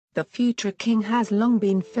The future king has long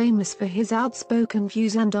been famous for his outspoken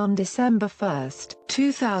views, and on December 1,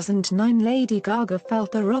 2009, Lady Gaga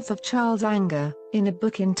felt the wrath of Charles' anger, in a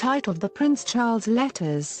book entitled The Prince Charles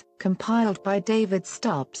Letters, compiled by David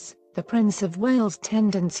Stubbs. The Prince of Wales'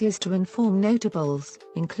 tendency is to inform notables,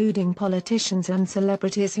 including politicians and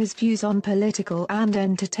celebrities. His views on political and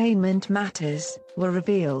entertainment matters were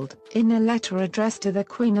revealed. In a letter addressed to the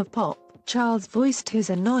Queen of Pop, Charles voiced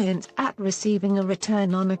his annoyance at receiving a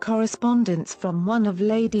return on a correspondence from one of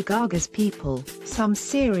Lady Gaga's people, some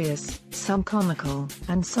serious, some comical,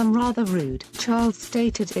 and some rather rude. Charles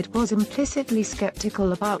stated it was implicitly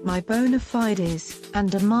skeptical about my bona fides,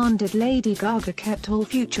 and demanded Lady Gaga kept all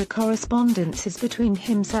future correspondences between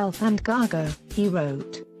himself and Gaga. He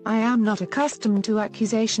wrote, "I am not accustomed to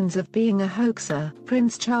accusations of being a hoaxer."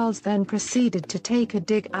 Prince Charles then proceeded to take a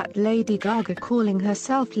dig at Lady Gaga, calling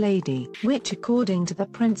herself Lady, which according to the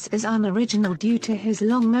prince is unoriginal due to his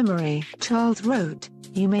long memory. Charles wrote,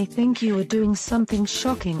 "You may think you are doing something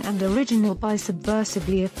shocking and original by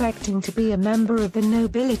subversively affecting to be a member of the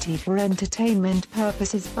nobility for entertainment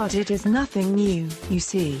purposes, but it is nothing new. You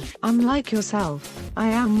see, unlike yourself, I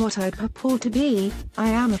am what I purport to be, I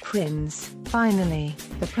am a prince." Finally,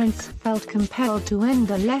 the prince felt compelled to end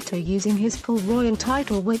the letter using his full royal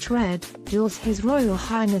title, which read, "Yours His Royal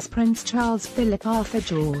Highness Prince Charles Philip Arthur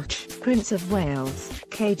George, Prince of Wales,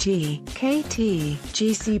 KG, KT,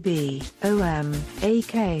 GCB, OM,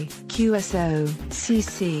 AK, QSO,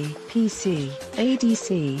 CC, PC,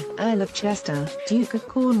 ADC, Earl of Chester, Duke of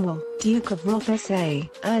Cornwall, Duke of Roth SA,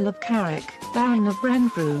 Earl of Carrick, Baron of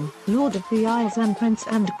Renfrew, Lord of the Isles and Prince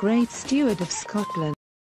and Great Steward of Scotland."